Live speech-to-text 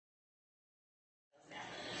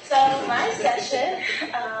So my session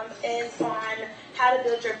is on how to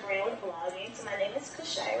build your brand with blogging. So my name is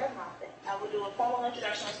Kyshira Moffett. I will do a formal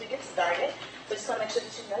introduction once we get started, but just want to make sure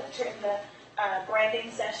that you know that you're in the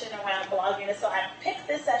branding session around blogging. And so I picked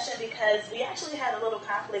this session because we actually had a little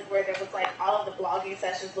conflict where there was like all of the blogging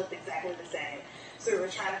sessions looked exactly the same. So we were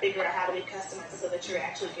trying to figure out how to be customized so that you're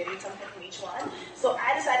actually getting something from each one. So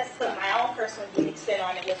I decided to put my own personal unique spin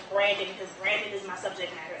on it with branding because branding is my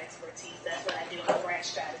subject matter expertise. That's what I do. I'm a brand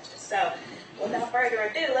strategist. So without further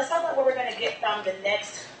ado, let's talk about what we're going to get from the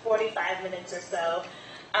next 45 minutes or so.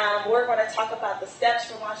 We're going to talk about the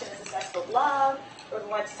steps for launching a successful blog. We're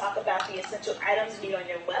going to talk about the essential items you need on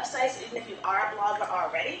your website. So even if you are a blogger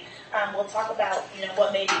already, we'll talk about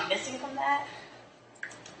what may be missing from that.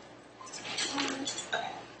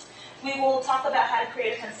 Okay. We will talk about how to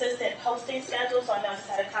create a consistent posting schedule. So I know I just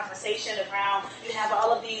had a conversation around you have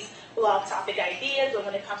all of these blog topic ideas, but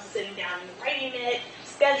when it comes to sitting down and writing it,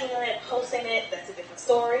 scheduling it, posting it, that's a different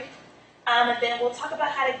story. And then we'll talk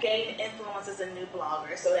about how to gain influence as a new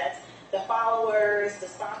blogger. So that's the followers, the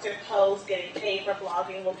sponsored posts, getting paid for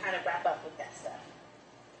blogging. We'll kind of wrap up with that stuff.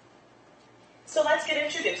 So let's get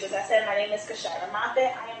introduced. As I said, my name is Kyshira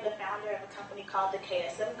Moffett. I am the founder of a company called the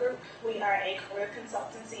KSM Group. We are a career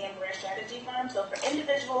consultancy and career strategy firm. So for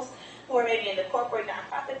individuals who are maybe in the corporate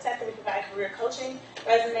nonprofit sector, we provide career coaching,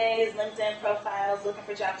 resumes, LinkedIn profiles, looking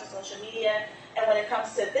for jobs on social media. And when it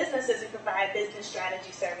comes to businesses, we provide business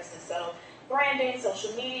strategy services. So branding,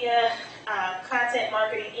 social media, content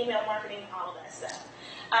marketing, email marketing, all of that stuff.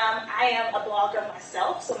 I am a blogger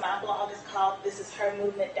myself, so my blog is called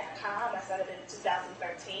thisishermovement.com. I started it in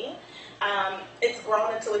 2013. It's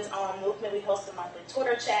grown into its own movement. We host a monthly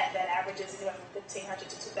Twitter chat that averages anywhere from 1,500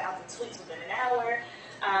 to 2,000 tweets within an hour.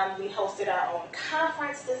 We hosted our own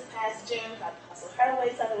conference this past June called the Hustle Her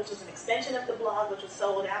Way Summit, which was an extension of the blog, which was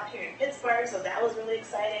sold out here in Pittsburgh, so that was really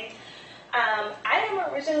exciting. I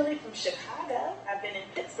am originally from Chicago. I've been in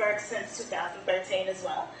Pittsburgh since 2013 as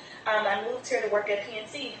well. I moved here to work at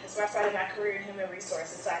PNC. That's where I started my career in human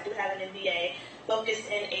resources. So I do have an MBA focused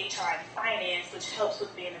in HR and finance, which helps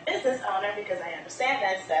with being a business owner because I understand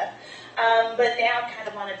that stuff. But now I'm kind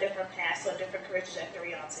of on a different path, so a different career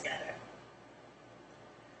trajectory altogether.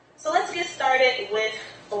 So let's get started with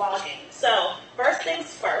blogging. So first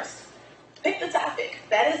things first. Pick the topic.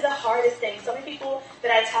 That is the hardest thing. So many people that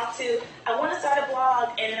I talk to, I want to start a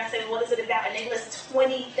blog, and then I say, what is it about? And they list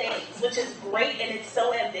 20 things, which is great, and it's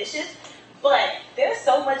so ambitious. But there's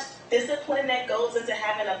so much discipline that goes into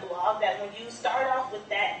having a blog that when you start off with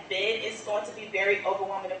that big, it's going to be very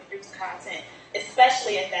overwhelming to produce content,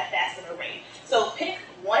 especially at that fast of a rate. So pick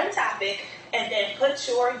one topic, and then put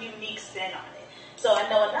your unique spin on it. So I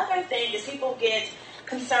know another thing is people get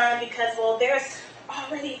concerned because, well, there's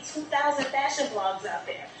already 2,000 fashion blogs out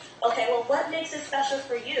there. Okay, well, what makes it special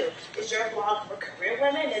for you? Is your blog for career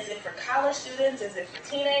women? Is it for college students? Is it for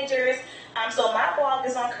teenagers? So my blog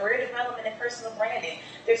is on career development and personal branding.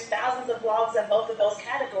 There's thousands of blogs in both of those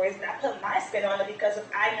categories, but I put my spin on it because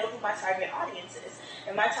I know who my target audience is.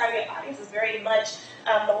 And my target audience is very much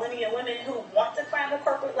millennial women who want to climb the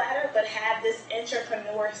corporate ladder, but have this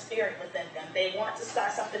entrepreneur spirit within them. They want to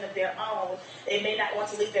start something of their own. They may not want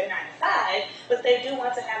to leave their 9-to-5, but they do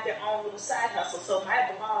want to have their own little side hustle. So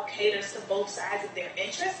my blog caters to both sides of their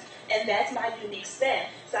interests, and that's my unique spin.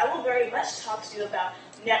 So I will very much talk to you about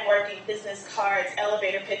networking, business cards,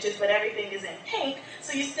 elevator pitches, but everything is in pink,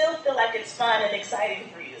 so you still feel like it's fun and exciting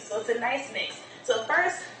for you. So it's a nice mix. So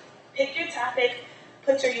first, pick your topic,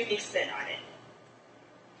 put your unique spin on it.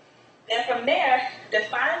 Then from there,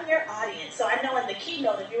 define your audience. So I know in the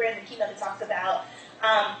keynote, if you're in the keynote, it talks about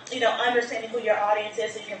understanding who your audience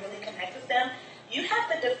is so you can really connect with them. You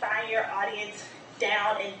have to define your audience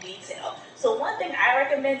down in detail. So one thing I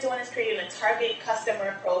recommend doing is creating a target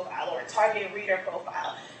customer profile or a target reader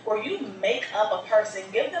profile where you make up a person,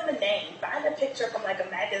 give them a name, find a picture from like a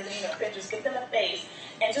magazine or pictures, give them a face,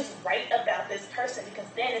 and just write about this person because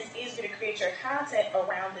then it's easier to create your content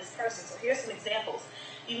around this person. So here's some examples.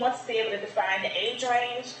 You want to be able to define the age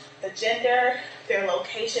range, the gender, their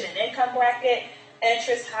location and income bracket,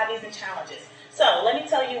 interests, hobbies, and challenges. So let me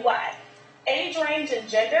tell you why. Age range and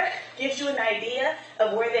gender gives you an idea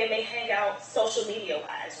of where they may hang out social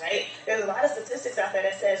media-wise, right? There's a lot of statistics out there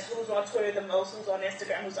that says who's on Twitter the most, who's on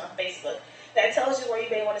Instagram, who's on Facebook. That tells you where you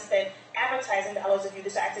may want to spend advertising dollars if you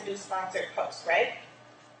decide to do sponsored posts, right?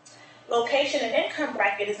 Location and income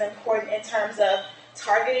bracket is important in terms of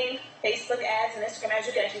targeting Facebook ads and Instagram ads.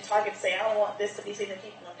 You can actually target, say, I don't want this to be seen in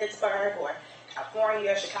people in Pittsburgh or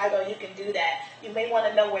California or Chicago. You can do that. You may want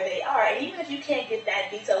to know where they are. And even if you can't get that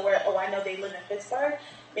detail where, I know they live in Pittsburgh,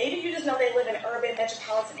 maybe you just know they live in urban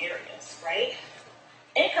metropolitan areas, right?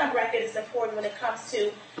 income bracket is important when it comes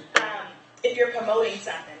to if you're promoting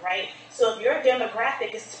something, right? So if your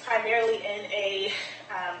demographic is primarily in a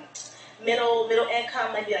middle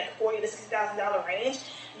income, maybe like $40,000 to $60,000 range,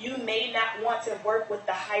 you may not want to work with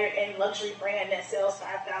the higher end luxury brand that sells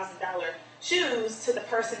 $5,000 shoes to the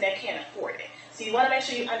person that can't afford it. So you want to make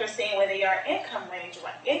sure you understand where they are income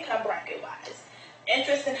bracket wise.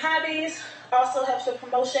 Interests and hobbies also helps with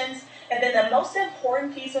promotions. And then the most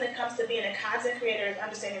important piece when it comes to being a content creator is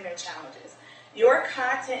understanding their challenges. Your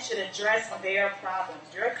content should address their problems.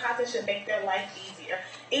 Your content should make their life easier.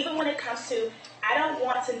 Even when it comes to, I don't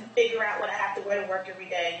want to figure out what I have to wear to work every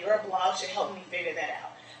day. Your blog should help me figure that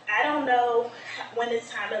out. I don't know when it's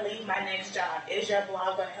time to leave my next job. Is your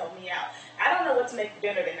blog going to help me out? I don't know what to make for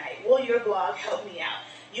dinner tonight. Will your blog help me out?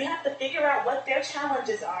 You have to figure out what their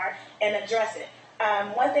challenges are and address it.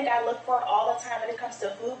 One thing I look for all the time when it comes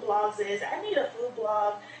to food blogs is I need a food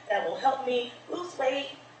blog that will help me lose weight,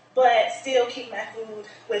 but still keep my food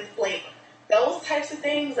with flavor. Those types of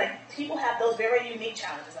things, like people have those very unique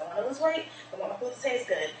challenges. I want to lose weight, I want my food to taste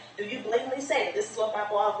good. Do you blatantly say that this is what my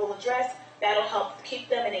blog will address? That'll help keep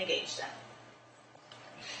them and engage them.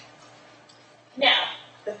 Now,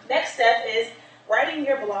 the next step is writing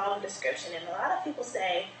your blog description. And a lot of people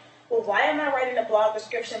say, well, why am I writing a blog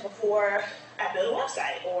description before I build a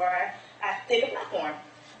website or I pick a platform?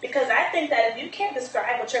 Because I think that if you can't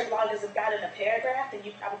describe what your blog is about in a paragraph, then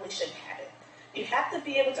you probably shouldn't have it. You have to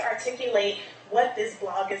be able to articulate what this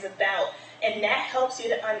blog is about, and that helps you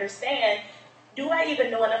to understand, do I even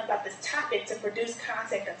know enough about this topic to produce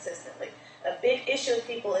content consistently? A big issue with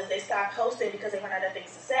people is they stop posting because they run out of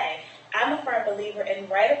things to say. I'm a firm believer in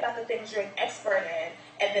write about the things you're an expert in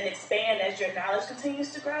and then expand as your knowledge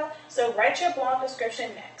continues to grow. So write your blog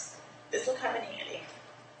description next. This will come in handy.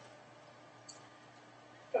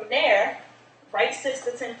 From there, write 6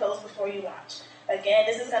 to 10 posts before you launch. Again,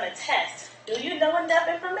 this is going to test. Do you know enough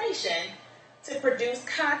information to produce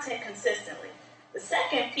content consistently? The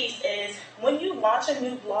second piece is when you launch a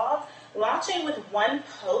new blog, launching with one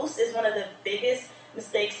post is one of the biggest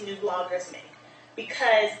mistakes new bloggers make,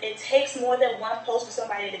 because it takes more than one post for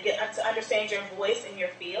somebody to get to understand your voice and your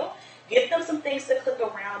feel. Give them some things to click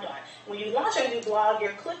around on. When you launch a new blog,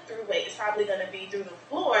 your click-through rate is probably going to be through the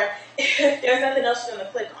floor if there's nothing else you're going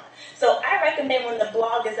to click on. So I recommend when the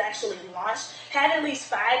blog is actually launched, have at least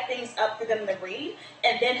 5 things up for them to read,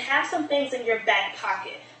 and then have some things in your back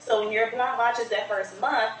pocket. So when your blog launches that first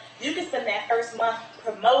month, you can spend that first month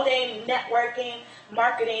promoting, networking,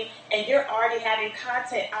 marketing, and you're already having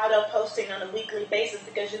content auto-posting on a weekly basis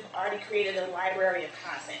because you've already created a library of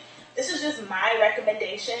content. This is just my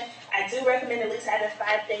recommendation. I do recommend at least having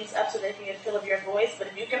 5 things up so that you can feel of your voice, but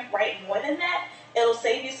if you can write more than that, it'll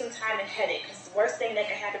save you some time and headache, because the worst thing that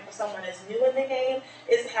can happen for someone that's new in the game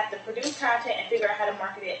is to have to produce content and figure out how to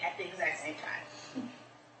market it at the exact same time.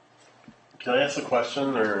 Can I ask a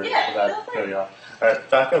question, or yeah, that throw you off? All right,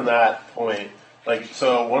 back on that point,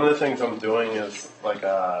 so one of the things I'm doing is like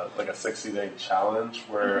a 60-day challenge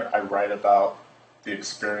where I write about the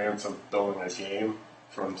experience of building a game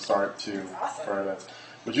from start to furnace.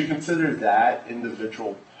 Would you consider that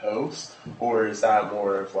individual post, or is that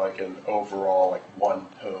more of like an overall one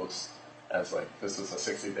post as this is a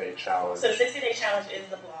 60-day challenge? So the 60-day challenge is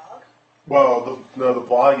the blog? Well, the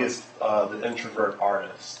blog is the introvert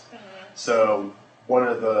artist. Mm-hmm. So one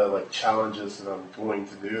of the challenges that I'm going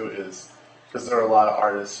to do is, because there are a lot of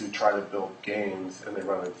artists who try to build games and they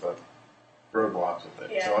run into roadblocks with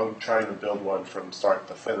it. Yeah. So I'm trying to build one from start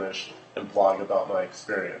to finish and blog about my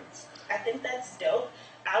experience. I think that's dope.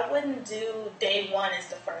 I wouldn't do day 1 as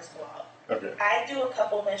the first blog. Okay. I do a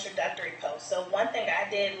couple of introductory posts. So one thing I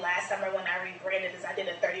did last summer when I rebranded is I did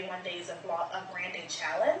a 31 days of branding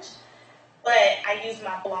challenge, but I used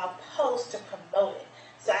my blog post to promote it.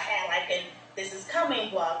 So I had an "This is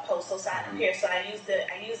coming" blog post, so sign up here. So I used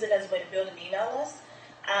it as a way to build an email list.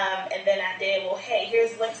 And then I did, well, hey,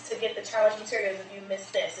 here's links to get the challenge materials if you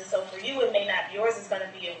missed this. And so for you, it may not, yours is going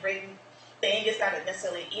to be a written thing. It's not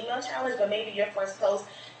necessarily an email challenge, but maybe your first post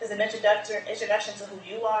is an introduction to who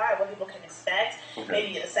you are, what people can expect. Okay.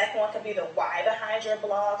 Maybe the second one could be the why behind your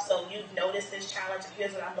blog. So you've noticed this challenge, and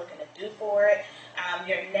here's what I'm looking to do for it.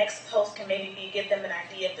 Your next post can maybe be give them an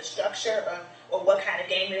idea of the structure or what kind of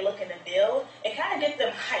game you're looking to build, and kind of get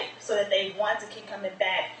them hyped so that they want to keep coming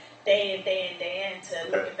back day in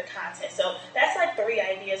to look at the content. So that's 3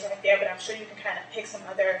 ideas right there, but I'm sure you can kind of pick some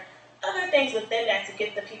other things within that to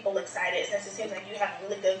get the people excited, since it seems like you have a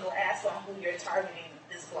really good grasp on who you're targeting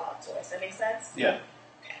this blog towards. Does that make sense? Yeah.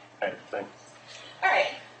 Okay. All right, thanks. All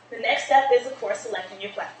right. The next step is, of course, selecting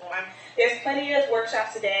your platform. There's plenty of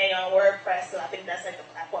workshops today on WordPress, so I think that's the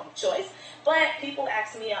platform of choice. But people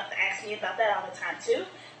ask me about that all the time too.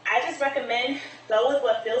 I just recommend go with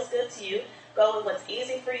what feels good to you, go with what's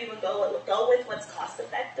easy for you, and go with what's cost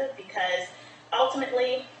effective, because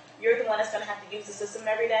ultimately you're the one that's going to have to use the system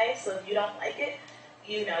every day. So if you don't like it,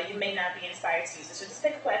 you may not be inspired to use it. So just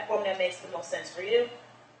pick a platform that makes the most sense for you.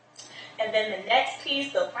 And then the next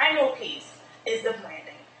piece, the final piece, is the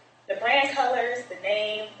branding. The brand colors, the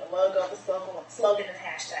name, the logo, the slogan, and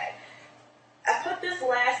hashtag. I put this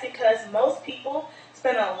last because most people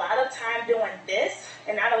spend a lot of time doing this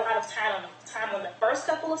and not a lot of time on the first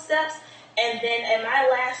couple of steps. And then in my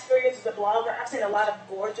last 3 years as a blogger, I've seen a lot of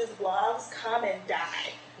gorgeous blogs come and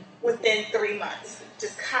die within 3 months.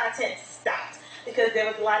 Just content stopped because there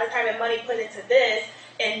was a lot of time and money put into this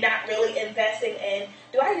and not really investing in,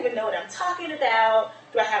 do I even know what I'm talking about?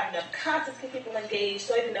 Do I have enough content to keep people engaged?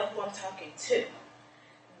 Do I even know who I'm talking to?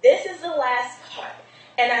 This is the last part.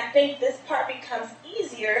 And I think this part becomes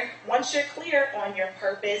easier once you're clear on your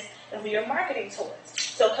purpose and who you're marketing towards.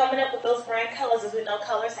 So coming up with those brand colors, as we know,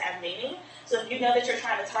 colors have meaning. So if you know that you're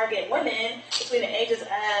trying to target women between the ages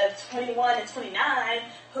of 21 and 29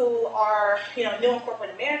 who are, new in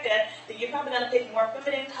corporate America, then you're probably going to pick more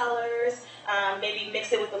feminine colors, maybe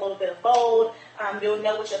mix it with a little bit of bold. You'll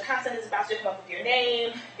know what your content is about. So you come up with your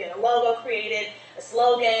name, get a logo created, a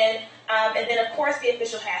slogan, and then of course the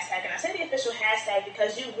official hashtag. And I say the official hashtag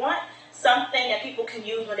because you want something that people can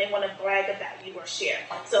use when they want to brag about you or share.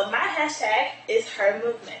 So my hashtag is her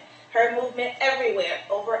movement. Her movement everywhere,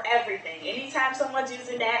 over everything. Anytime someone's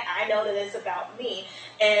using that, I know that it's about me.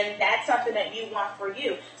 And that's something that you want for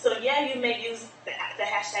you. So yeah, you may use the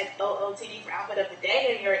hashtag OOTD for outfit of the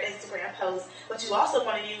day in your Instagram post, but you also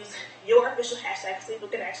want to use your official hashtag so people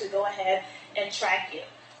can actually go ahead and track you.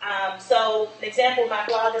 So, an example, my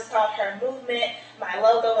blog is called Her Movement. My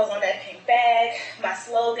logo is on that pink bag. My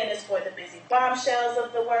slogan is for the busy bombshells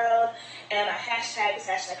of the world. And my hashtag is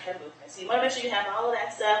hashtag Her Movement. So you want to make sure you have all of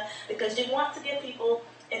that stuff because you want to give people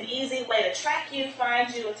an easy way to track you,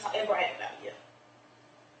 find you, and write about you.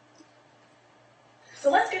 So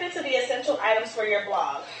let's get into the essential items for your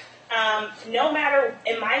blog. No matter,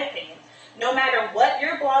 in my opinion, no matter what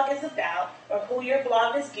your blog is about or who your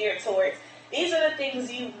blog is geared towards, these are the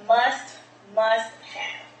things you must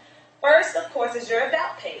have. First, of course, is your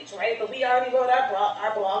about page, right? But we already wrote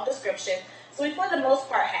our blog description, so we, for the most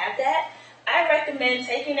part, have that. I recommend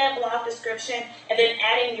taking that blog description and then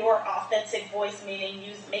adding your authentic voice, meaning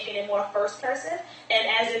making it more first person and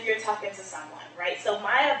as if you're talking to someone, right? So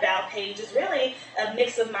my about page is really a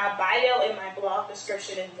mix of my bio and my blog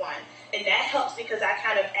description in one. And that helps because I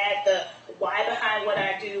kind of add the why behind what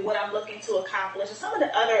I do, what I'm looking to accomplish, and some of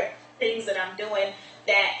the other things that I'm doing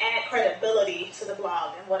that add credibility to the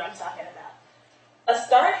blog and what I'm talking about. A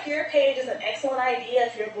Start Here page is an excellent idea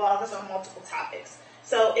if your blog is on multiple topics.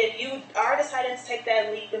 So if you are deciding to take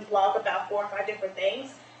that leap and blog about 4 or 5 different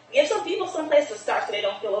things, give some people some place to start so they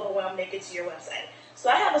don't feel overwhelmed when they get to your website. So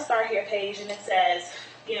I have a Start Here page and it says,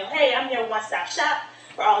 hey, I'm your one-stop shop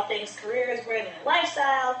for all things careers, branding, and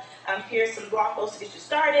lifestyle. Here's some blog posts to get you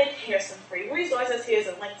started. Here's some free resources. Here's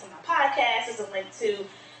a link to my podcast. Here's a link to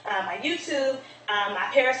my YouTube, my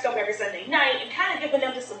Periscope every Sunday night, and kind of giving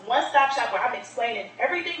them just a one-stop shop where I'm explaining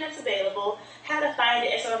everything that's available, how to find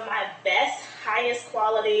it, and some of my best, highest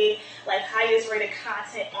quality, highest rated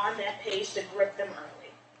content on that page to grip them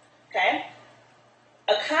early. Okay?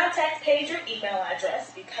 A contact page or email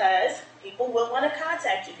address because people will want to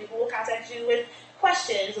contact you. People will contact you with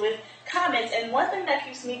questions, with comments, and one thing that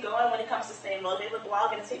keeps me going when it comes to staying motivated with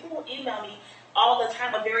blogging is people will email me all the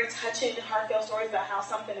time of very touching and heartfelt stories about how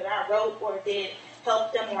something that I wrote or did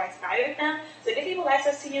helped them or inspired them. So give people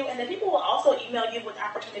access to you, and then people will also email you with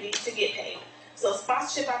opportunities to get paid. So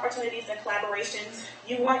sponsorship opportunities and collaborations,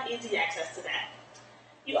 you want easy access to that.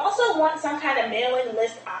 You also want some kind of mailing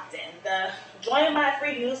list opt-in. The join my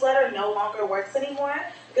free newsletter no longer works anymore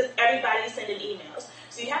because everybody's sending emails.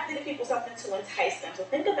 So you have to give people something to entice them. So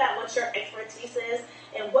think about what your expertise is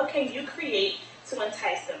and what can you create to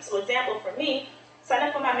entice them. So example for me, sign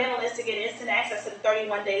up for my mailing list to get instant access to the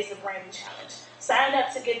 31 Days of Branding Challenge. Sign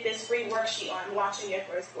up to get this free worksheet on launching your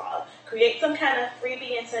first blog. Create some kind of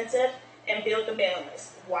freebie incentive and build the mailing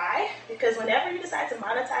list. Why? Because whenever you decide to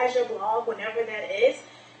monetize your blog, whenever that is,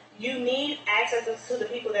 you need access to the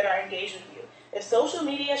people that are engaged with you. If social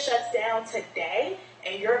media shuts down today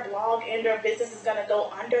and your blog and your business is going to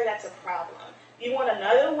go under, that's a problem. You want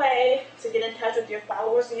another way to get in touch with your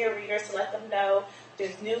followers and your readers to let them know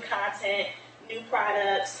there's new content, new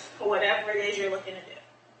products, or whatever it is you're looking to do.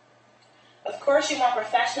 Of course, you want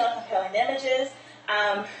professional and compelling images.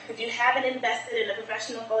 If you haven't invested in a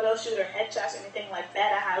professional photo shoot or headshots or anything like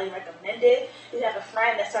that, I highly recommend it. If you have a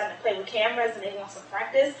friend that's starting to play with cameras and they want some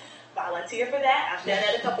practice, volunteer for that. I've done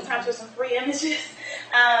that a couple times for some free images.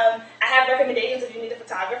 I have recommendations if you need a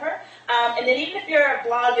photographer. And then even if your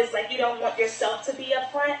blog is like you don't want yourself to be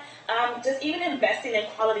up front, just even investing in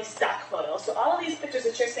quality stock photos. So all of these pictures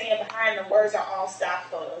that you're seeing behind the words are all stock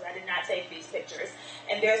photos. I did not take these pictures.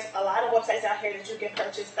 And there's a lot of websites out here that you can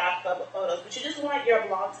purchase stock photos, but you just want your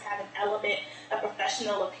blog to have an element of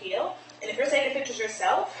professional appeal. And if you're taking pictures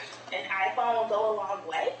yourself, an iPhone will go a long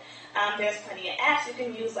way. There's plenty of apps you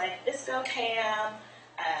can use like ViscoCam,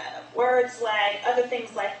 WordSwag, other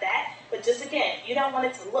things like that. But just again, you don't want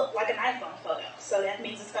it to look like an iPhone photo. So that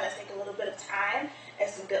means it's going to take a little bit of time and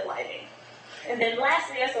some good lighting. And then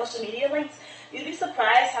lastly, our social media links. You'd be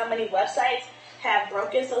surprised how many websites have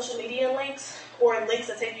broken social media links or links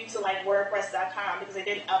that take you to like WordPress.com because they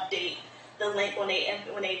didn't update the link when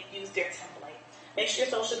they used their template. Make sure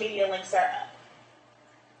your social media links are up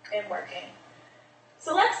and working.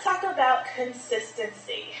 So let's talk about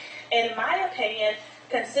consistency. In my opinion,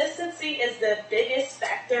 consistency is the biggest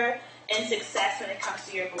factor in success when it comes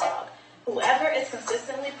to your blog. Whoever is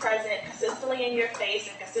consistently present, consistently in your face,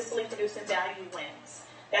 and consistently producing value wins.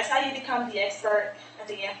 That's how you become the expert and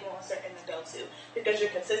the influencer and the go-to, because you're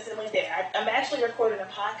consistently there. I'm actually recording a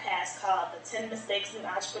podcast called The 10 Mistakes New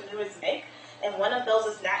Entrepreneurs Make, and one of those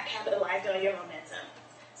is not capitalizing on your momentum.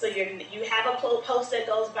 So you have a post that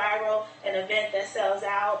goes viral, an event that sells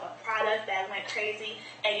out, a product that went crazy,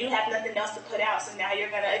 and you have nothing else to put out. So now you're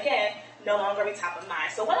going to, again, no longer be top of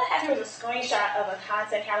mind. So what I have here is a screenshot of a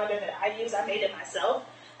content calendar that I use. I made it myself.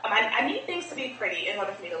 I need things to be pretty in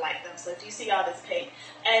order for me to like them. So if you see all this pink,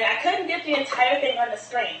 and I couldn't get the entire thing on the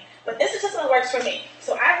screen, but this is just what works for me.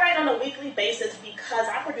 So I write on a weekly basis because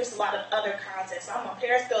I produce a lot of other content. So I'm on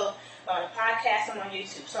Periscope, I'm on a podcast, I'm on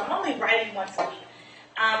YouTube. So I'm only writing once a week.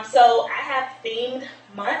 So I have themed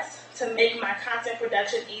months to make my content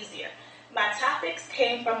production easier. My topics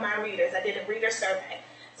came from my readers. I did a reader survey.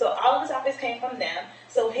 So all of the topics came from them.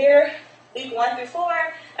 So here, week 1 through 4,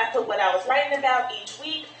 I put what I was writing about each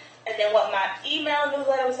week, and then what my email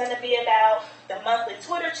newsletter was going to be about. The monthly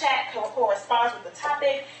Twitter chat corresponds with the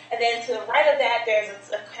topic. And then to the right of that, there's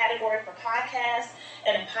a category for podcasts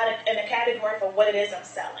and a category for what it is I'm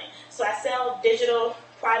selling. So I sell digital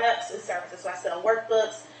products and services. So I sell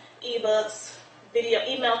workbooks, ebooks, video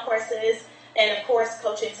email courses, and of course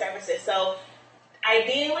coaching services. So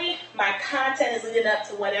ideally, my content is leading up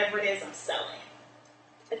to whatever it is I'm selling,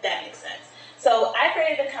 if that makes sense. So I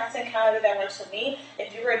created a content calendar that works for me.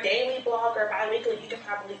 If you're a daily blogger, bi-weekly, you can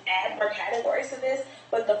probably add more categories to this.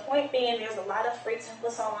 But the point being, there's a lot of free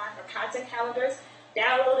templates online for content calendars.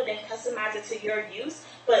 Download it and customize it to your use,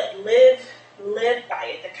 but live by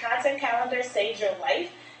it. The content calendar saves your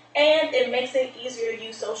life, and it makes it easier to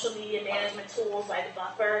use social media management tools like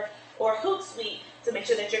Buffer or Hootsuite to make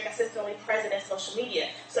sure that you're consistently present in social media.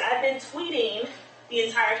 So I've been tweeting the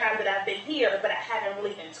entire time that I've been here, but I haven't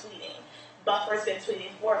really been tweeting. Buffer's been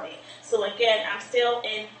tweeting for me. So again, I'm still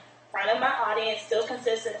in front of my audience, still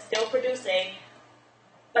consistent, still producing,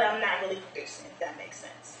 but I'm not really producing, if that makes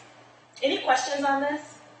sense. Any questions on this?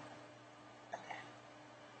 Okay.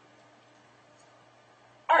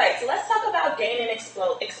 All right, so let's talk about gaining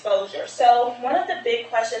exposure. So one of the big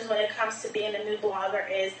questions when it comes to being a new blogger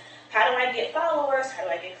is, how do I get followers? How do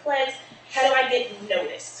I get clicks? How do I get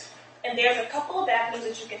noticed? And there's a couple of avenues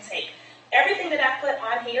that you can take. Everything that I put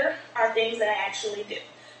on here are things that I actually do.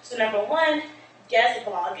 So number 1, guest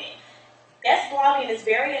blogging. Guest blogging is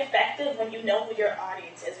very effective when you know who your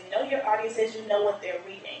audience is. You know your audience is, you know what they're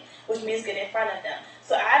reading, which means get in front of them.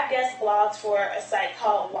 So I've guest blogged for a site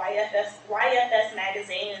called YFS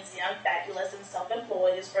Magazine. It's Young, Fabulous, and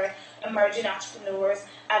Self-Employed. It's for emerging entrepreneurs.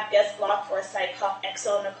 I've guest blogged for a site called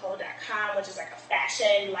xonicole.com, which is like a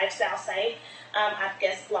fashion lifestyle site. I've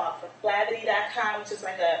guest blogged for Flavity.com, which is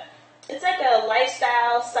like a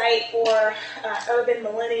lifestyle site for urban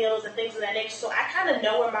millennials and things of that nature. So I kind of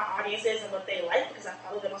know where my audience is and what they like because I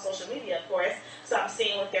follow them on social media, of course. So I'm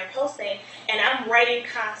seeing what they're posting, and I'm writing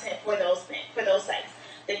content for those sites.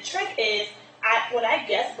 The trick is, when I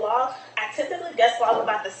guest blog, I typically guest blog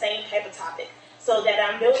about the same type of topic, so that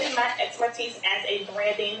I'm building my expertise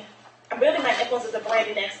I'm building my influence as a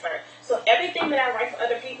branding expert. So everything that I write for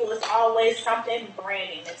other people is always something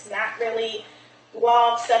branding. It's not really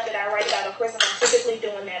blog stuff that I write about. Of course, I'm typically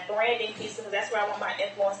doing that branding piece because that's where I want my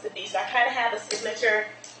influence to be. So I kind of have a signature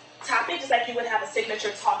topic, just like you would have a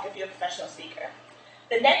signature talk if you're a professional speaker.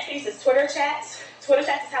 The next piece is Twitter chats. Twitter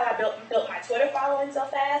chats is how I built my Twitter following so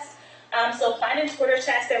fast. So finding Twitter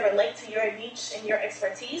chats that relate to your niche and your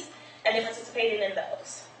expertise. and then participating in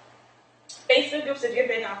those. Facebook groups, if you're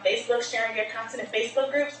big on Facebook, sharing your content in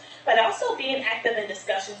Facebook groups, but also being active in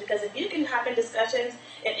discussions, because if you can hop in discussions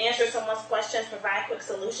and answer someone's questions, provide quick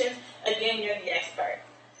solutions, again, you're the expert.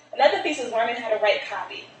 Another piece is learning how to write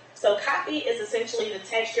copy. So copy is essentially the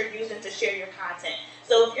text you're using to share your content.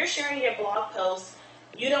 So if you're sharing your blog post,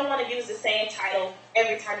 you don't want to use the same title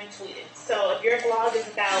every time you tweet it. So if your blog is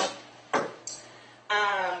about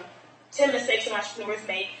 10 mistakes some entrepreneurs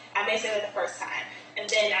make, I may say that the first time. And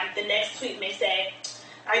then the next tweet may say,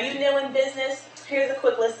 are you new in business? Here's a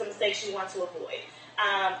quick list of mistakes you want to avoid.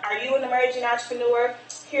 Are you an emerging entrepreneur?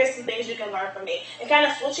 Here's some things you can learn from me. And kind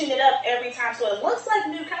of switching it up every time so it looks like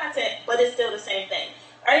new content, but it's still the same thing.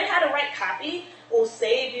 Learning how to write copy will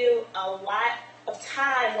save you a lot of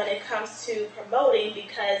time when it comes to promoting,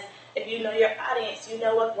 because if you know your audience, you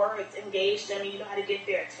know what words engage them, and you know how to get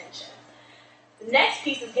their attention. The next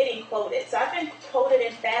piece is getting quoted. So I've been quoted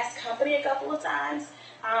in Fast Company a couple of times,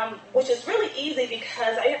 which is really easy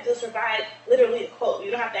because all you have to do is provide literally a quote. You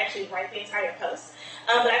don't have to actually write the entire post.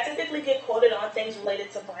 But I typically get quoted on things related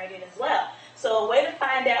to branding as well. So a way to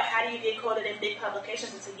find out how do you get quoted in big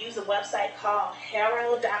publications is to use a website called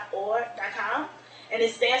herald.org.com, and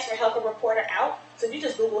it stands for Help a Reporter Out. So if you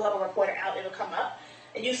just Google Help a Reporter Out, it'll come up.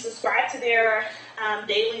 And you subscribe to their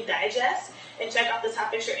daily digest and check out the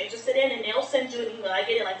topics you're interested in, and they'll send you an email. I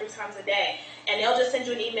get it like 3 times a day. And they'll just send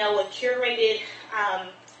you an email with curated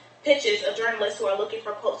pitches of journalists who are looking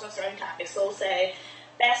for quotes on certain topics. So say,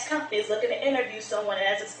 Fast Company is looking to interview someone that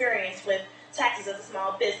has experience with taxes as a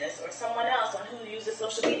small business, or someone else on who uses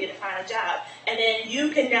social media to find a job. And then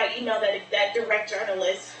you can now email that direct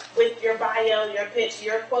journalist with your bio, your pitch,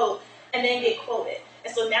 your quote, and then get quoted.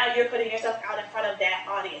 And so now you're putting yourself out in front of that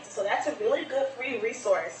audience. So that's a really good free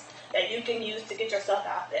resource that you can use to get yourself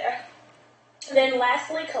out there. And then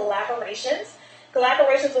lastly, collaborations.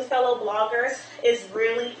 Collaborations with fellow bloggers is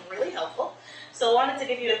really, really helpful. So I wanted to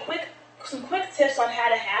give you some quick tips on how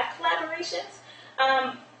to have collaborations.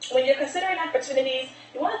 When you're considering opportunities,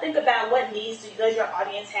 you want to think about what needs does your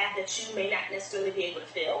audience have that you may not necessarily be able to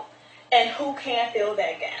fill, and who can fill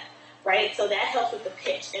that gap. Right? So that helps with the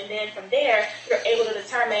pitch. And then from there, you're able to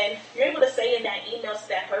say in that email to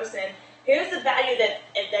that person, here's the value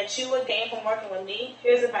that you would gain from working with me.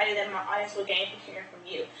 Here's the value that my audience will gain from hearing from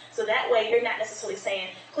you. So that way, you're not necessarily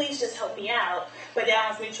saying, please just help me out, but that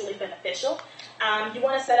was mutually beneficial. You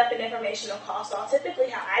want to set up an informational call. So typically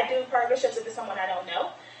how I do partnerships, if it's someone I don't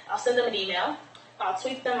know, I'll send them an email. I'll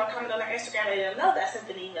tweet them or comment on their Instagram and let them know that I sent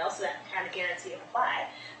an email, so that I can kind of guarantee a reply.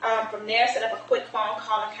 From there, set up a quick phone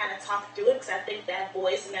call and kind of talk through it, because I think that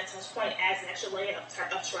voice and that touch point adds an extra layer of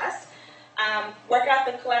trust. Work out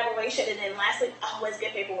the collaboration, and then lastly, always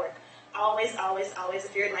get paperwork. Always, always, always.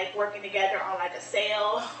 If you're like working together on like a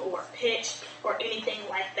sale or a pitch or anything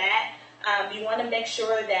like that, you want to make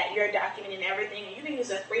sure that you're documenting everything. You can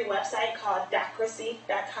use a free website called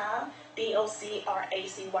docracy.com,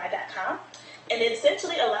 docracy.com. And it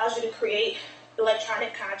essentially allows you to create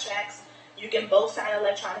electronic contracts. You can both sign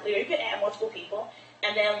electronically, or you can add multiple people.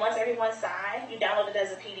 And then once everyone's signed, you download it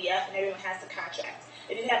as a PDF, and everyone has the contract.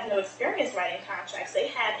 If you have no experience writing contracts, they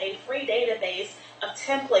have a free database of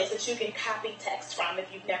templates that you can copy text from if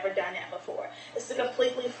you've never done that before. It's a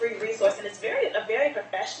completely free resource, and it's a very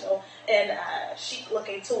professional and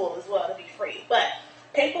chic-looking tool as well to be free. But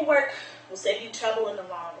paperwork will save you trouble in the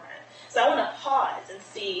long run. So I want to pause and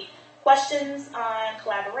see questions on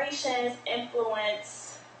collaborations,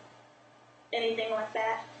 influence, anything like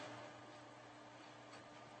that?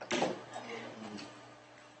 Okay,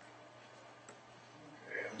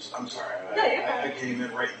 I'm sorry. No, you're fine. I came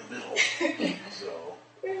in right in the middle.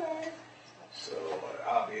 So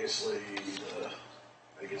obviously,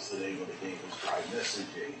 I guess the name of the game is try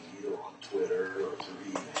messaging, either on Twitter or through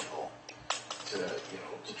email,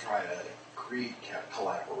 to try to create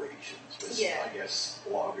collaborations with, I guess,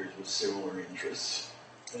 bloggers with similar interests.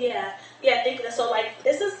 Yeah, I think that. So, like,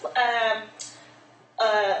 this is, I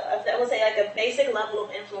would say, like a basic level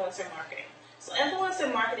of influencer marketing. So,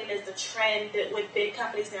 influencer marketing is the trend with big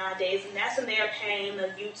companies nowadays, and that's when they are paying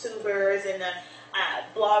the YouTubers and the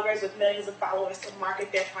bloggers with millions of followers to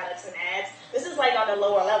market their products and ads. This is like on the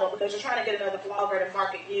lower level because you're trying to get another blogger to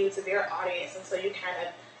market you to their audience, and so you're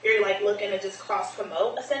like looking to just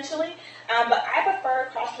cross-promote, essentially. But I prefer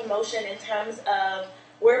cross-promotion in terms of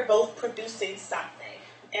we're both producing something,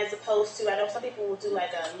 as opposed to, I know some people will do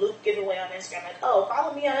like a loop giveaway on Instagram, like, oh,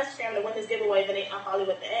 follow me on Instagram to win this giveaway, then they unfollow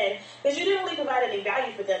you at the end, because you didn't really provide any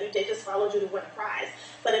value for them, they just followed you to win a prize.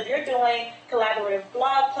 But if you're doing collaborative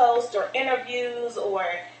blog posts or interviews or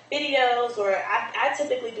videos, or I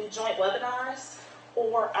typically do joint webinars,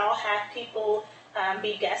 or I'll have people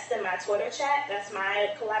be guests in my Twitter chat. That's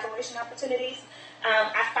my collaboration opportunities.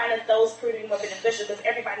 I find that those prove to be more beneficial because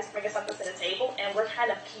everybody's bringing something to the table, and we're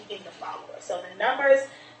kind of keeping the followers. So the numbers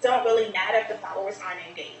don't really matter if the followers aren't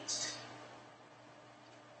engaged.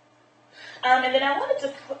 And then I wanted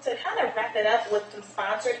to kind of wrap it up with some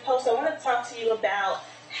sponsored posts. I wanted to talk to you about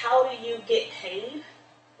how do you get paid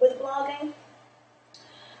with blogging.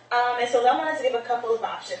 And so I wanted to give a couple of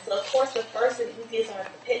options. So of course, the first and easiest one is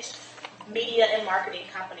to pitch media and marketing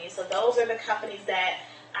companies. So those are the companies that,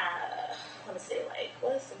 let me see, like,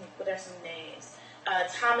 what are some names?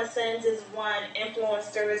 Thomason's is one,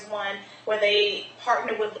 Influencer is one, where they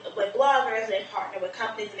partner with bloggers, they partner with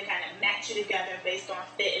companies, and they kind of match you together based on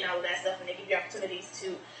fit and all of that stuff, and they give you opportunities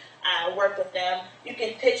to work with them. You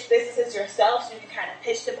can pitch businesses yourself, so you can kind of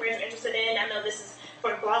pitch the brands you're interested in. I know this is,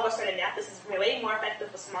 for bloggers starting out, this is way more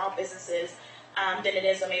effective for small businesses than it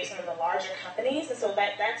is for maybe some of the larger companies, and so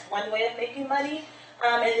that's one way of making money.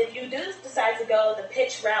 And if you do decide to go the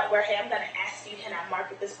pitch route where, hey, I'm going to ask you, can I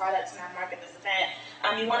market this product, can I market this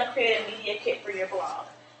event, you want to create a media kit for your blog.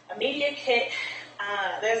 A media kit,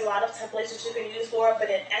 there's a lot of templates that you can use for it, but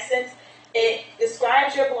in essence, it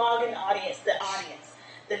describes your blog and the audience.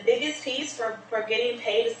 The biggest piece for getting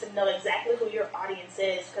paid is to know exactly who your audience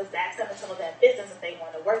is, because that's going to tell that business if they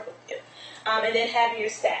want to work with you. And then have your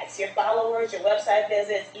stats, your followers, your website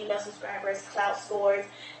visits, email subscribers, cloud scores.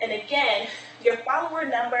 And again, your follower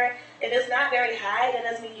number, if it's not very high, that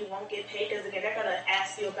doesn't mean you won't get paid, because again, they're going to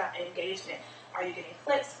ask you about engagement. Are you getting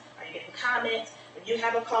clicks? Are you getting comments? If you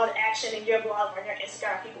have a call to action in your blog or in your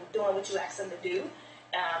Instagram, people doing what you ask them to do,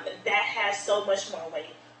 that has so much more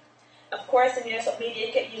weight. Of course, in your social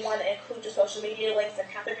media kit, you want to include your social media links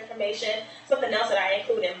and contact information. Something else that I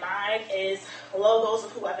include in mine is logos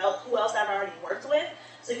of who else I've already worked with.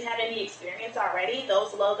 So if you have any experience already,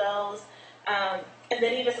 those logos, and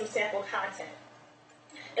then even some sample content.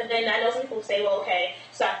 And then I know some people say, well, okay,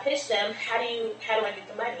 so I pitch them, how do I get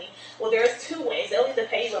the money? Well, there's two ways. They'll either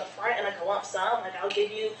pay you up front in like a lump sum, like I'll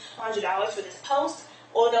give you $100 for this post,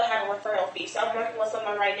 or they'll have a referral fee. So I'm working with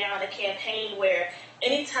someone right now in a campaign where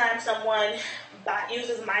anytime someone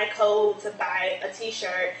uses my code to buy a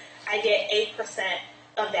t-shirt, I get 8%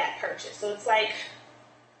 of that purchase. So it's like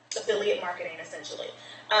affiliate marketing essentially.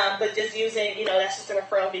 But just using, that's just a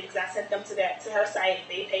referral fee because I sent them to her site,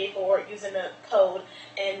 they paid for it using the code,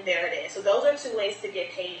 and there it is. So those are two ways to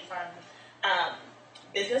get paid from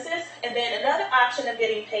businesses. And then another option of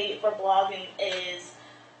getting paid for blogging is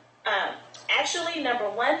actually, number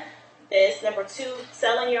one, number two,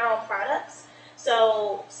 selling your own products.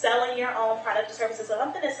 So selling your own product or services, so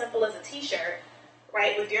something as simple as a t-shirt,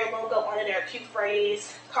 right, with your logo on it, or a cute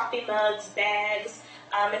phrase, coffee mugs, bags.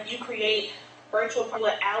 If you create virtual,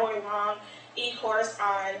 an hour-long e-course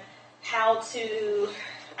on how to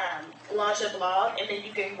launch a blog, and then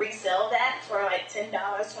you can resell that for like $10,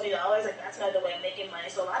 $20, like that's another way of making money.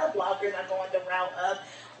 So a lot of bloggers are going the route of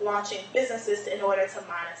launching businesses in order to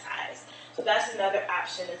monetize. So that's another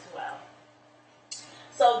option as well.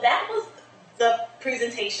 So that was the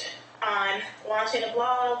presentation on launching a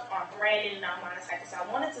blog, on branding, and on monetizing. So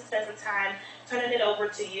I wanted to spend some time turning it over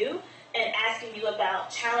to you and asking you about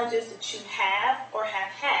challenges that you have or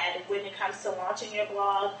have had when it comes to launching your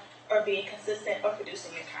blog or being consistent or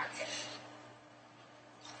producing your content.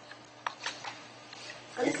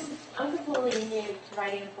 I'm completely new to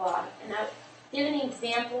writing a blog, and do you have any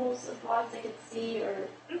examples of blogs I could see or?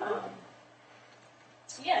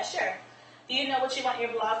 Yeah, sure. Do you know what you want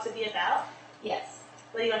your blog to be about? Yes.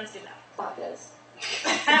 What do you want it to be about? Tacos.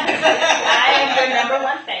 I am your number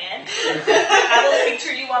one fan. I will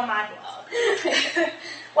feature you on my blog.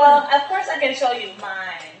 Well, of course I can show you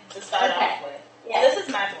mine to start off with. Yeah. This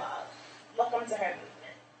is my blog. Welcome to her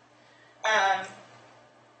movement.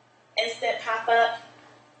 Instant pop-up.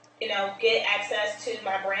 Get access to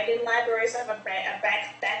my branding library. So I have a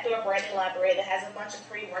backdoor branding library that has a bunch of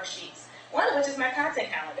free worksheets. One of which is my content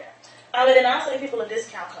calendar. And then also give people a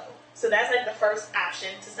discount code. So that's like the first option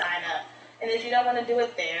to sign up. And if you don't want to do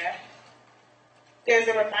it there's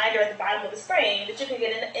a reminder at the bottom of the screen that you can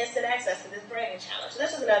get instant access to this branding challenge. So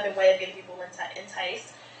this is another way of getting people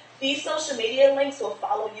enticed. These social media links will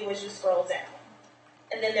follow you as you scroll down.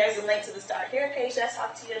 And then there's a link to the Start Here page that I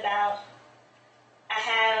talked to you about. I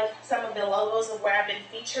have some of the logos of where I've been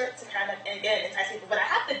featured to kind of, again, entice people. But I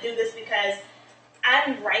have to do this because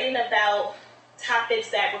I'm writing about topics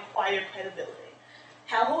that require credibility.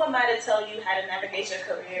 Who am I to tell you how to navigate your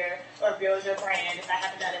career or build your brand if I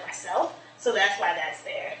haven't done it myself? So that's why that's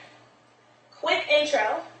there. Quick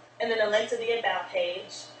intro, and then a link to the About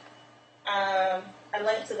page, a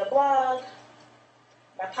link to the blog,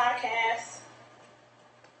 my podcast,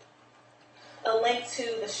 a link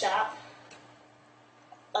to the shop,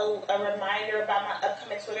 a reminder about my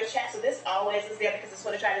upcoming Twitter chat. So this always is there because the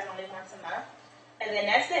Twitter chat is only once a month. And then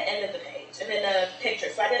that's the end of the page. And then the picture.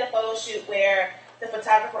 So I did a photo shoot where the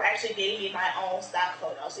photographer actually gave me my own stock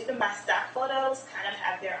photos. Even my stock photos kind of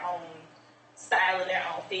have their own style and their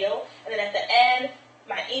own feel. And then at the end,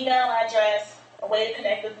 my email address, a way to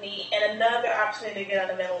connect with me, and another opportunity to get on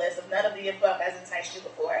the mailing list if none of the above has enticed you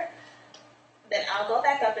before. Then I'll go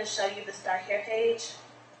back up and show you the Start Here page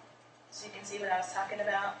so you can see what I was talking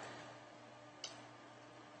about.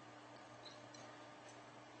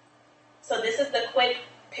 So this is the quick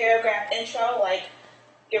paragraph intro, like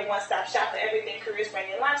your one-stop shop for everything careers,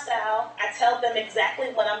 branding, and lifestyle. I tell them exactly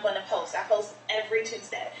what I'm going to post. I post every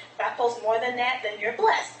Tuesday. If I post more than that, then you're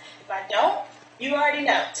blessed. If I don't, you already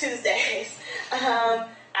know, Tuesdays.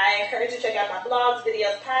 I encourage you to check out my blogs,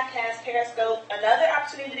 videos, podcasts, Periscope. Another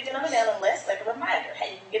opportunity to get on the mailing list, like a reminder.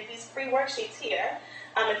 Hey, you can get these free worksheets here.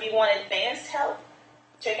 If you want advanced help,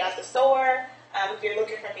 check out the store. If you're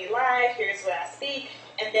looking for me live, here's where I speak.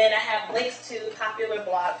 And then I have links to popular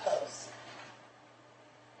blog posts.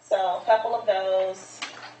 So a couple of those.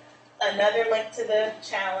 Another link to the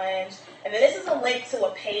challenge. And then this is a link to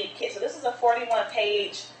a paid kit. So this is a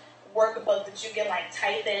 41-page workbook that you can like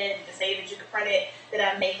type in and save it. You can print it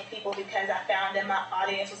that I made for people because I found that my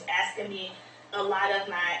audience was asking me a lot of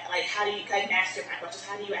my, like, how do you, like, mastermind questions.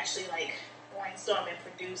 How do you actually, like, brainstorm and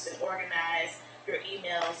produce and organize your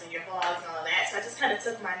emails and your blogs and all of that. So I just kind of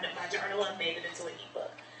took my journal and made it into an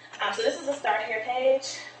ebook. So this is a Start Here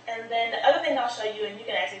page. And then the other thing I'll show you, and you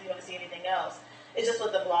can ask if you want to see anything else, is just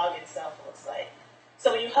what the blog itself looks like.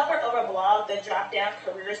 So when you hover over blog, the drop-down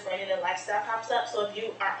careers, branding, and lifestyle pops up. So if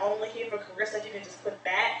you are only here for career stuff, you can just click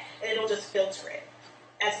that, and it'll just filter it.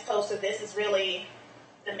 As opposed to this is really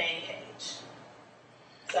the main page.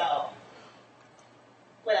 So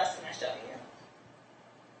what else can I show you?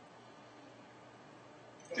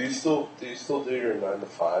 Do you still do your 9 to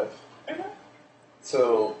 5? Mm-hmm.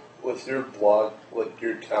 So with your blog, like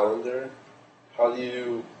your calendar, how do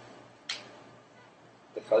you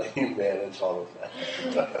manage all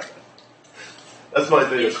of that? That's my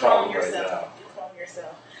biggest problem right now. You clone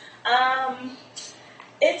yourself.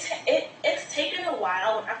 It's taken a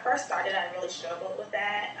while. When I first started, I really struggled with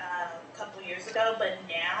that a couple years ago, but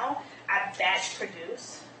now I batch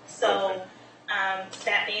produce. So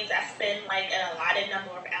that means I spend like an allotted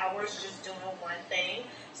number of hours just doing one thing.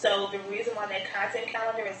 So the reason why that content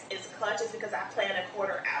calendar is clutch is because I plan a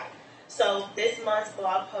quarter out. So this month's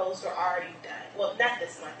blog posts are already done. Well, not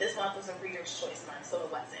this month. This month was a Reader's Choice month, so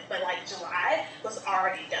it wasn't. But like July was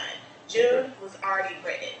already done. June was already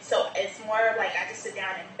written. So it's more of like I just sit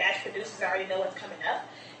down and batch produce because I already know what's coming up.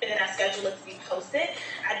 And then I schedule it to be posted.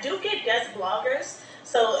 I do get guest bloggers.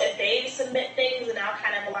 So if they submit things and I'll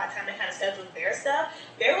kind of have a lot of time to kind of schedule their stuff.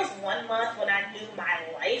 There was one month when I knew my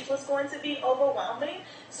life was going to be overwhelming.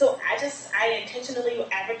 So I intentionally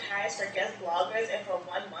advertised for guest bloggers, and for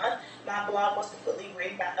 1 month, my blog was completely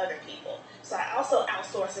written by other people. So I also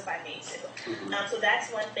outsource if I need to. So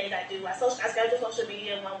that's one thing I do. I schedule social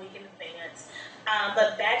media 1 week in advance.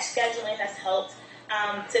 But batch scheduling has helped.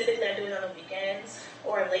 Typically I do it on the weekends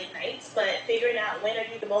or late nights, but figuring out when are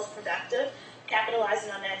you the most productive, capitalizing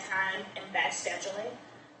on that time, and batch scheduling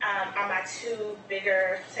are my two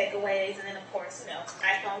bigger takeaways. And then, of course,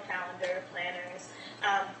 iPhone calendar, planners.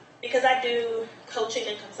 Because I do coaching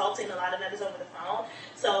and consulting, a lot of that is over the phone.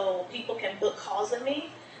 So people can book calls with me,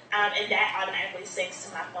 and that automatically syncs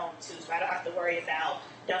to my phone, too. So I don't have to worry about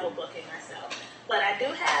double booking myself. But I do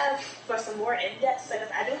have, for some more in-depth stuff,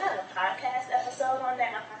 I do have a podcast episode on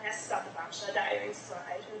that. My podcast is called The Bombshell Diaries. It's on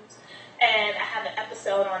iTunes. And I have an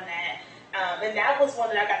episode on that. And that was one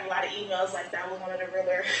that I got a lot of emails, like that was one of the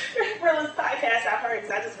realest podcasts I've heard,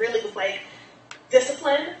 because I just really was like,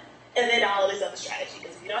 discipline, and then all of this other strategy,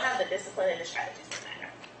 because if you don't have the discipline and the strategies, it doesn't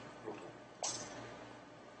matter.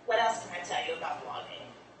 What else can I tell you about blogging?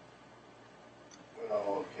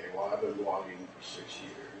 Well, okay, I've been blogging for 6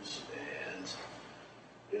 years, and,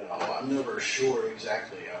 I'm never sure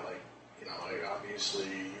exactly.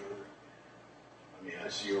 Obviously, I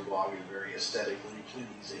see your blog is very aesthetically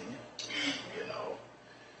pleasing,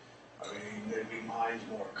 maybe mine's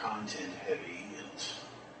more content heavy, and,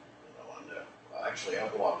 actually I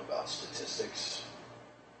blog about statistics,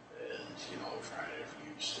 and, trying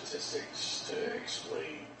to use statistics to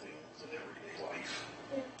explain things in everyday life,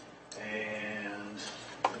 and,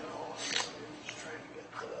 I'm just trying to get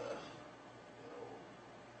the,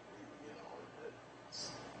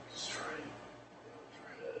 just trying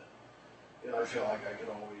to, I feel like I could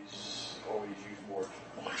always use more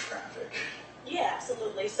traffic. Yeah,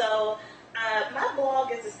 absolutely. So My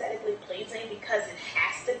blog is aesthetically pleasing because it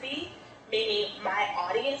has to be, meaning my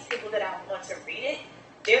audience, people that I want to read it,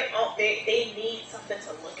 they need something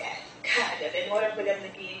to look at, kind of, in order for them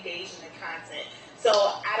to be engaged in the content. So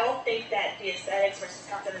I don't think that the aesthetics versus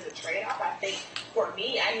content is a trade-off. I think for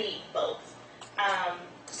me, I need both.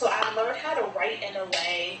 So I've learned how to write in a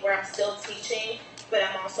way where I'm still teaching, but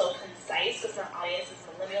I'm also concise because my audience is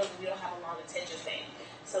millennials and we don't have a long attention span.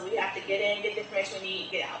 So we have to get in, get the information we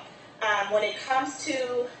need, get out. When it comes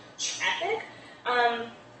to traffic,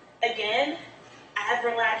 again, I've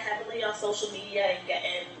relied heavily on social media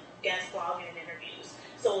and guest blogging and interviews.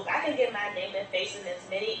 So if I can get my name and face in as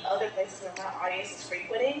many other places where my audience is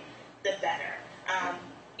frequenting, the better.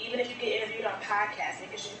 Even if you get interviewed on podcasts,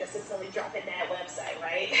 making sure you consistently drop in that website,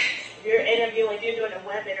 right? If you're doing a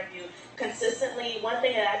web interview, consistently, one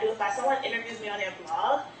thing that I do, if someone interviews me on their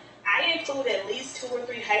blog, I include at least 2 or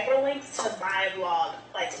 3 hyperlinks to my blog,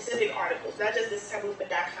 like specific articles, not just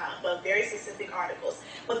thishermovement.com, but very specific articles.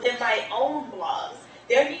 But then my own blogs,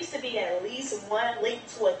 there needs to be at least one link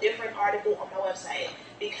to a different article on my website,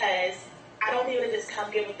 because I don't need to just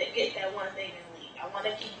get that one thing and leave. I want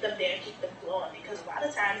to keep them there and keep them flowing, because a lot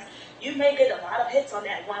of times you may get a lot of hits on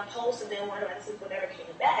that one post and then wonder why these people never came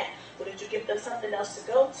back. So did you give them something else to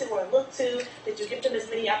go to or look to? Did you give them as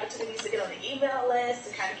many opportunities to get on the email list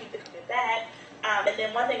to kind of keep them coming back? And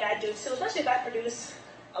then one thing I do too, especially if I produce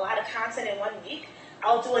a lot of content in 1 week,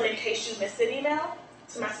 I'll do an in case you missed it email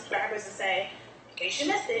to my subscribers and say, in case you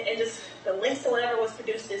missed it, and just the links to whatever was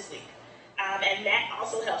produced this week. And that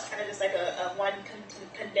also helps, kind of just like a one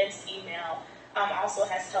condensed email. Also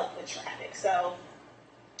has helped with traffic. So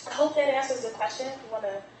I hope that answers the question. If you want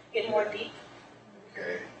to get more deep.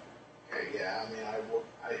 Okay, yeah, I mean, I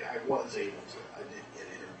was able to, I did get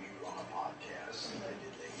interviewed on a podcast, and I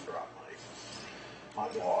did name drop my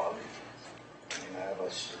blog. I mean,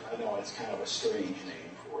 I know it's kind of a strange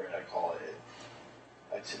name for it. I call it,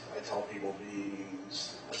 I tell people being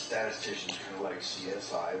a statistician is kind of like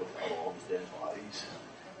CSI without all the dead bodies.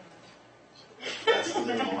 So that's the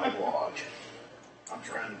name of my blog. I'm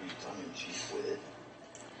trying to be tongue-in-cheek with it.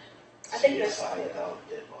 I think CSI without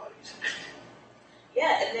dead bodies.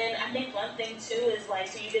 Yeah, and then I think one thing too is like,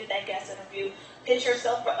 so you did that guest interview, pitch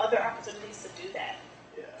yourself for other opportunities to do that.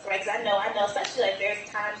 Yeah. Right, because I know, especially like there's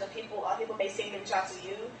times when people may seem to reach out to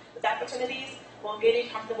you with opportunities. Well, getting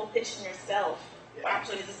comfortable pitching yourself for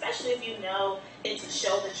opportunities, especially if you know and to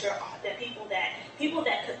show that that people that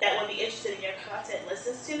would be interested in your content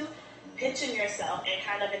listens to. Pitching yourself and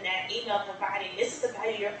kind of in that email providing, this is the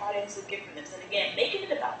value your audience will get from this. And again, making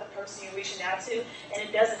it about the person you're reaching out to, and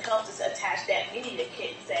it doesn't help to attach that media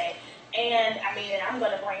kit and say, and I'm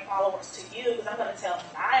going to bring followers to you because I'm going to tell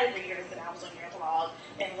my readers that I was on your blog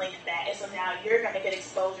and link that. And so now you're going to get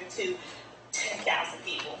exposure to 10,000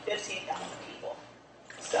 people, 15,000 people.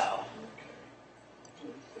 So,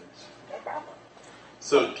 no problem.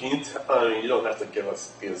 So can you you don't have to give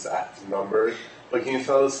us the exact number, but can you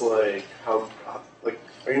tell us how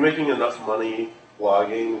are you making enough money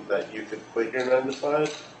blogging that you could quit your 9 to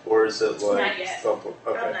 5, or is it like not yet. something?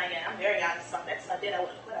 Okay. I'm not yet. I'm very honest about that. If I did, I would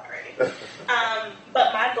have quit already.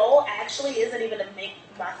 But my goal actually isn't even to make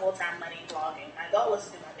my full-time money blogging. My goal is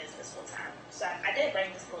to do my business full-time. So I did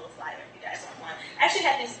bring this little flyer if you guys want one. I actually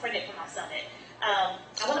had these printed for my summit. I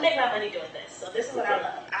want to make my money doing this. So this is what I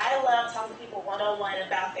love. I love talking to people one-on-one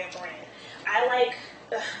about their brand. I like,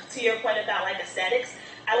 to your point about like aesthetics,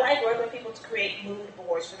 I like working with people to create mood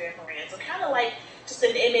boards for their brand. So kind of like just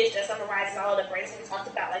an image that summarizes all of the brands that we talked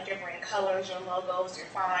about, like your brand colors, your logos, your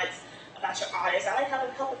fonts, about your artists. I like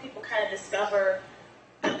helping people kind of discover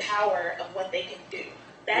the power of what they can do.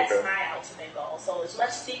 That's my ultimate goal. So as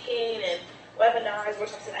much speaking and webinars,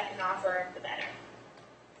 workshops that I can offer, the better.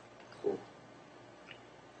 Cool.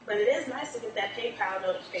 But it is nice to get that PayPal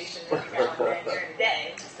notification every now and then during the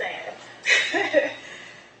day. I'm just saying.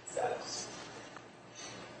 So,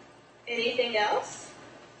 anything else?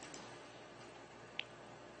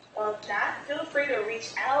 Well, if not, feel free to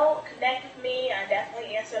reach out, connect with me. I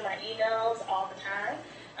definitely answer my emails all the time.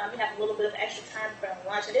 We have a little bit of extra time for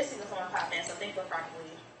lunch. It is season for my podcast, so I think we're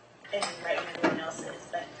probably ending right when everyone else is.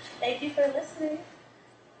 But thank you for listening.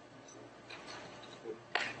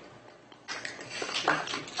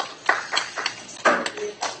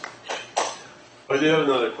 I do have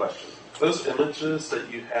another question. Those images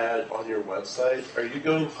that you had on your website, are you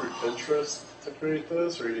going through Pinterest to create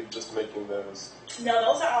those, or are you just making those? No,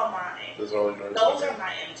 those are all mine. Those are all yours? Those are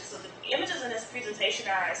my images. So the images in this presentation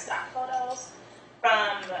are stock photos.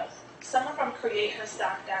 Some are from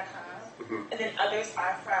createherstock.com, and then others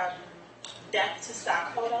are from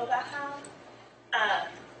deathtostockphoto.com.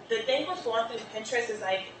 The thing with going through Pinterest is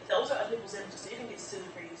like, those are other people's images, so you can get sued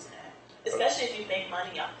for using that. Especially if you make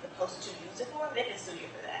money off the post that you use it for, they can sue you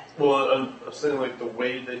for that. Well, I'm saying like the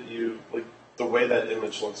way that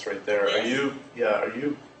image looks right there. Yes. Are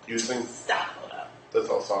you using Stock photo. that's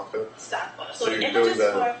all stock photo? Stock photo. So the you're images doing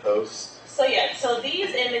that for, in post? so these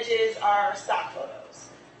images are stock photos.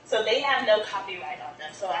 So they have no copyright on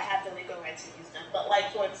them, so I have the legal right to use them. But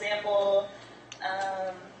like, for example,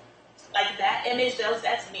 like that image,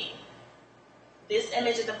 that's me. This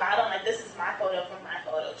image at the bottom, like this is my photo from my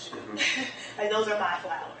photo shoot. Mm-hmm. Like those are my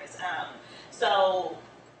flowers. So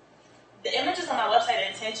the images on my website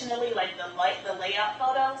intentionally, like the layout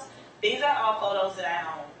photos, these are all photos that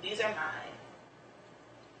I own. These are mine.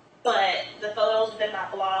 But the photos within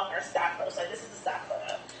my blog are stock photos. Like this is a stock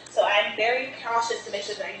photo. So I'm very cautious to make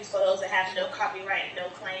sure that I use photos that have no copyright, no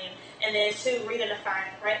claim, and then to read in the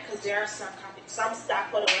fine print, because there are some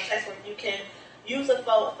stock photo websites where you can use a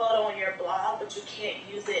photo on your blog, but you can't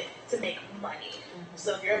use it to make money.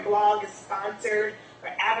 So if your blog is sponsored or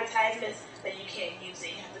advertisements, then you can't use it.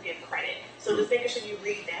 You have to give credit. So just making sure you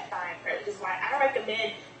read that fine print, which is why I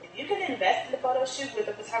recommend if you can invest in a photo shoot with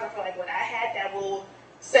a photographer like what I had that will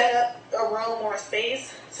set up a room or a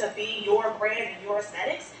space to be your brand and your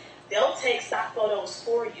aesthetics, they'll take stock photos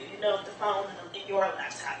for you. You know, the phone in your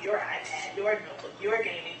laptop, your iPad, your notebook, your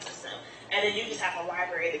gaming system, and then you just have a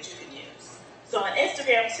library that you can use. So on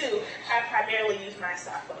Instagram too, I primarily use my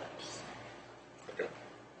stock photos.